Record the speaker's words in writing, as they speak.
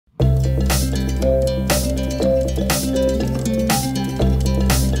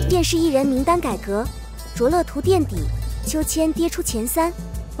视艺人名单改革，着乐图垫底，秋千跌出前3，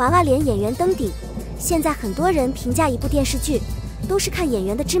娃娃脸演员登顶。现在很多人评价一部电视剧，都是看演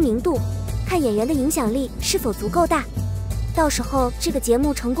员的知名度，看演员的影响力是否足够大。到时候这个节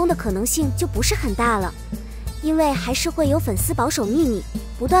目成功的可能性就不是很大了，因为还是会有粉丝保守秘密，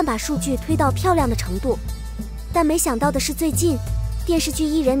不断把数据推到漂亮的程度。但没想到的是，最近电视剧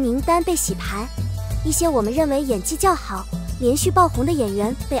艺人名单被洗牌，一些我们认为演技较好、连续爆红的演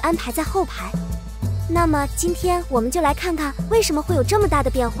员被安排在后排。那么今天我们就来看看为什么会有这么大的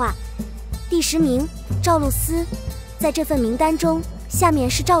变化。第10名，赵露思。在这份名单中，下面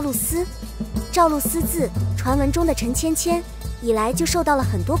是赵露思。赵露思自传闻中的陈芊芊以来就受到了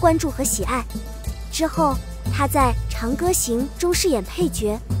很多关注和喜爱，之后她在《长歌行》中饰演配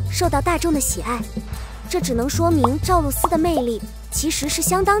角，受到大众的喜爱。这只能说明赵露思的魅力其实是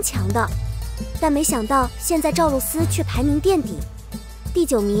相当强的，但没想到现在赵露思却排名垫底。第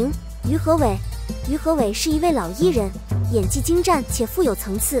9名，于和伟。于和伟是一位老艺人，演技精湛且富有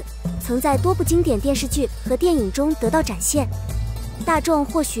层次，曾在多部经典电视剧和电影中得到展现。大众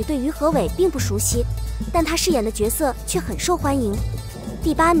或许对于和伟并不熟悉，但他饰演的角色却很受欢迎。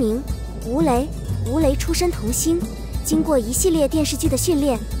第8名，WuLei。WuLei出身童星，经过一系列电视剧的训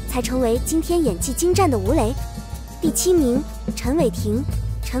练，才成为今天演技精湛的WuLei。第7名，陈伟霆。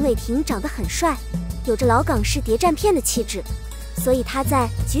陈伟霆长得很帅，有着老港式谍战片的气质，所以他在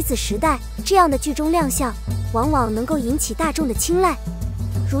《橘子时代》这样的剧中亮相，往往能够引起大众的青睐。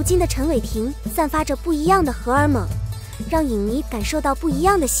如今的陈伟霆散发着不一样的荷尔蒙，让影迷感受到不一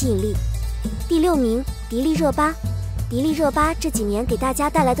样的吸引力。第6名，迪丽热巴。迪丽热巴这几年给大家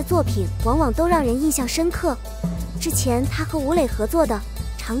带来的作品往往都让人印象深刻。之前她和吴磊合作的《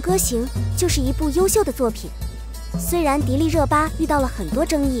长歌行》就是一部优秀的作品。虽然迪丽热巴遇到了很多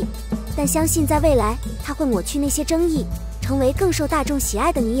争议，但相信在未来她会抹去那些争议，成为更受大众喜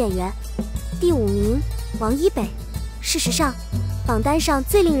爱的女演员。第5名，王一北。事实上，榜单上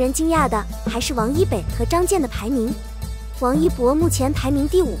最令人惊讶的还是王一北和张健的排名。王一博目前排名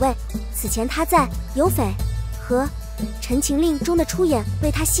第5位，此前他在《有匪》和《陈情令》中的出演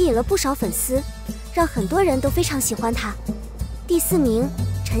为他吸引了不少粉丝，让很多人都非常喜欢他。第4名，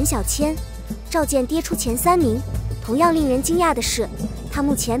陈小千。赵健跌出前3名，同样令人惊讶的是，他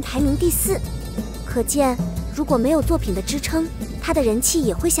目前排名第4，可见如果没有作品的支撑，他的人气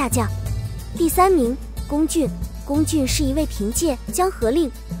也会下降。第3名，龚俊。龚俊是一位凭借《江河令》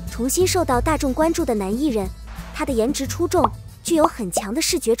重新受到大众关注的男艺人，他的颜值出众，具有很强的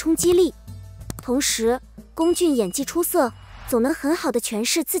视觉冲击力。同时，龚俊演技出色，总能很好的诠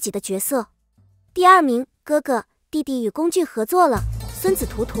释自己的角色。第2名，哥哥。弟弟与龚俊合作了《孙子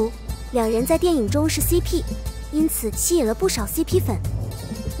图图》，两人在电影中是 CP， 因此吸引了不少 CP 粉。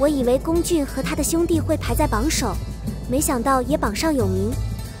我以为龚俊和他的兄弟会排在榜首，没想到也榜上有名。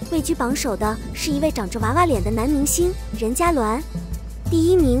位居榜首的是一位长着娃娃脸的男明星任嘉伦。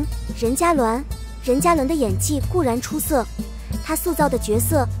第1名，任嘉伦。任嘉伦的演技固然出色，他塑造的角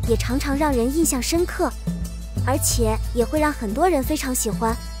色也常常让人印象深刻，而且也会让很多人非常喜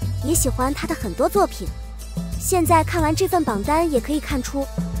欢，也喜欢他的很多作品。现在看完这份榜单也可以看出，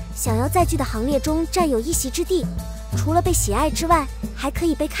想要在剧的行列中占有一席之地，除了被喜爱之外，还可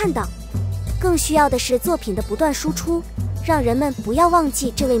以被看到。更需要的是作品的不断输出，让人们不要忘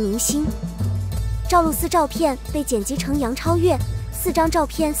记这位明星。赵露思照片被剪辑成杨超越，4张照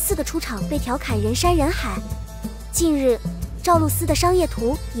片4个出场被调侃人山人海。近日，赵露思的商业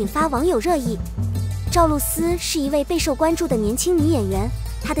图引发网友热议。赵露思是一位备受关注的年轻女演员，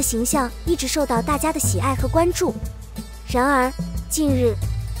她的形象一直受到大家的喜爱和关注。然而，近日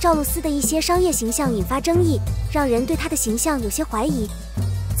赵露思的一些商业形象引发争议，让人对她的形象有些怀疑。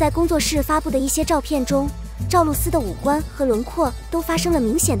在工作室发布的一些照片中，赵露思的五官和轮廓都发生了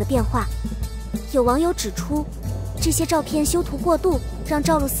明显的变化。有网友指出，这些照片修图过度，让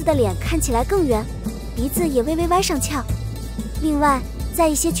赵露思的脸看起来更圆，鼻子也微微歪上翘。另外，在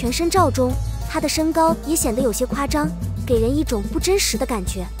一些全身照中，她的身高也显得有些夸张，给人一种不真实的感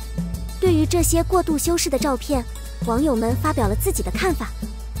觉。对于这些过度修饰的照片，网友们发表了自己的看法。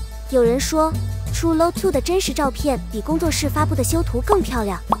有人说True Low 2的真实照片比工作室发布的修图更漂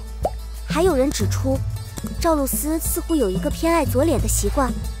亮。还有人指出，赵露思似乎有一个偏爱左脸的习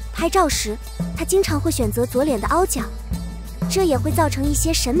惯，拍照时她经常会选择左脸的凹角，这也会造成一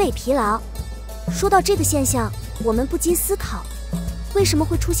些审美疲劳。说到这个现象，我们不禁思考，为什么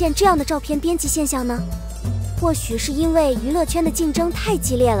会出现这样的照片编辑现象呢？或许是因为娱乐圈的竞争太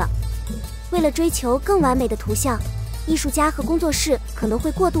激烈了，为了追求更完美的图像，艺术家和工作室可能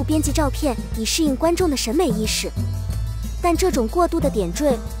会过度编辑照片，以适应观众的审美意识。但这种过度的点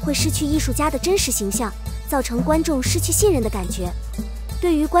缀会失去艺术家的真实形象，造成观众失去信任的感觉。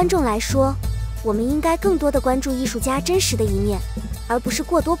对于观众来说，我们应该更多地关注艺术家真实的一面，而不是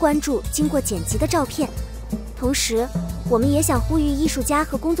过多关注经过剪辑的照片。同时，我们也想呼吁艺术家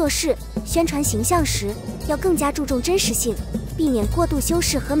和工作室宣传形象时要更加注重真实性，避免过度修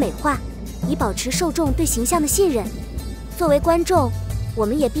饰和美化，以保持受众对形象的信任。作为观众，我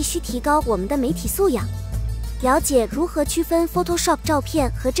们也必须提高我们的媒体素养，了解如何区分 Photoshop 照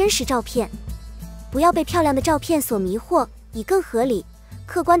片和真实照片，不要被漂亮的照片所迷惑，以更合理、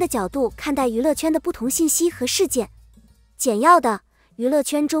客观的角度看待娱乐圈的不同信息和事件。简要的，娱乐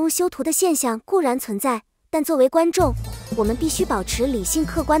圈中修图的现象固然存在，但作为观众，我们必须保持理性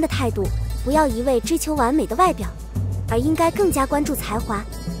客观的态度，不要一味追求完美的外表，而应该更加关注才华、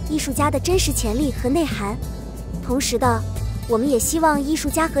艺术家的真实潜力和内涵。同时的，我们也希望艺术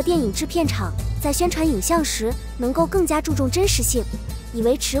家和电影制片厂在宣传影像时能够更加注重真实性，以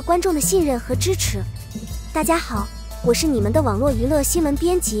维持观众的信任和支持。大家好，我是你们的网络娱乐新闻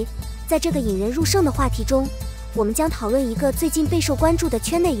编辑。在这个引人入胜的话题中，我们将讨论一个最近备受关注的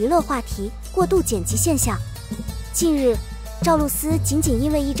圈内娱乐话题——过度剪辑现象。近日，赵露思仅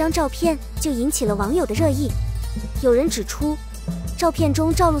因为一张照片就引起了网友的热议。有人指出，照片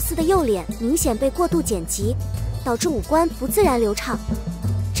中赵露思的右脸明显被过度剪辑，导致五官不自然流畅，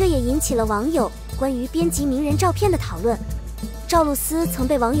这也引起了网友关于编辑名人照片的讨论。赵露思曾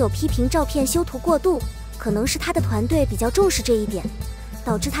被网友批评照片修图过度，可能是她的团队比较重视这一点，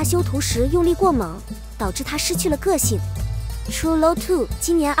导致她修图时用力过猛，导致她失去了个性。True Low 2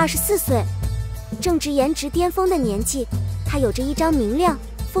今年24岁，正值颜值巅峰的年纪，她有着一张明亮、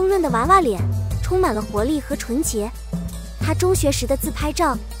丰润的娃娃脸，充满了活力和纯洁。她中学时的自拍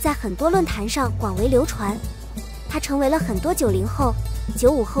照在很多论坛上广为流传，她成为了很多90后、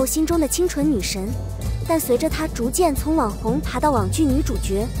95后心中的清纯女神。但随着她逐渐从网红爬到网剧女主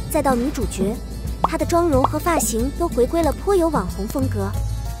角，再到女主角，她的妆容和发型都回归了颇有网红风格。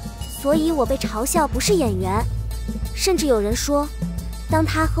所以我被嘲笑不是演员，甚至有人说，当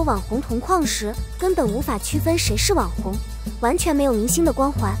她和网红同框时，根本无法区分谁是网红，完全没有明星的光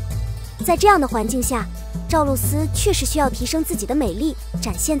环。在这样的环境下，赵露思确实需要提升自己的美丽，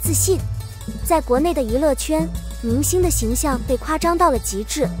展现自信。在国内的娱乐圈，明星的形象被夸张到了极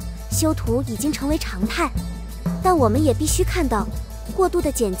致，修图已经成为常态。但我们也必须看到，过度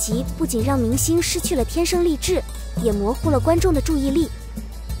的剪辑不仅让明星失去了天生丽质，也模糊了观众的注意力。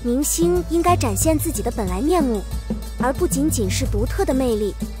明星应该展现自己的本来面目，而不仅仅是独特的魅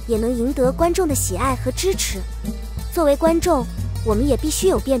力，也能赢得观众的喜爱和支持。作为观众，我们也必须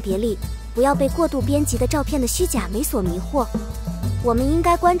有辨别力，不要被过度编辑的照片的虚假美所迷惑。我们应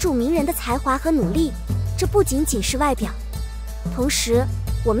该关注名人的才华和努力，这不仅仅是外表。同时，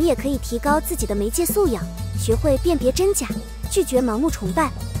我们也可以提高自己的媒介素养，学会辨别真假，拒绝盲目崇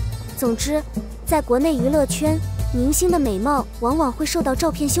拜。总之，在国内娱乐圈，明星的美貌往往会受到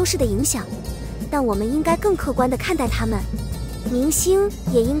照片修饰的影响，但我们应该更客观地看待他们。明星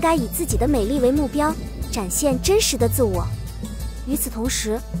也应该以自己的美丽为目标，展现真实的自我。与此同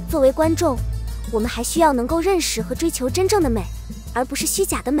时，作为观众，我们还需要能够认识和追求真正的美，而不是虚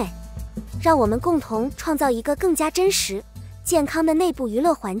假的美。让我们共同创造一个更加真实、健康的内部娱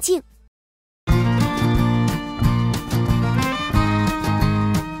乐环境。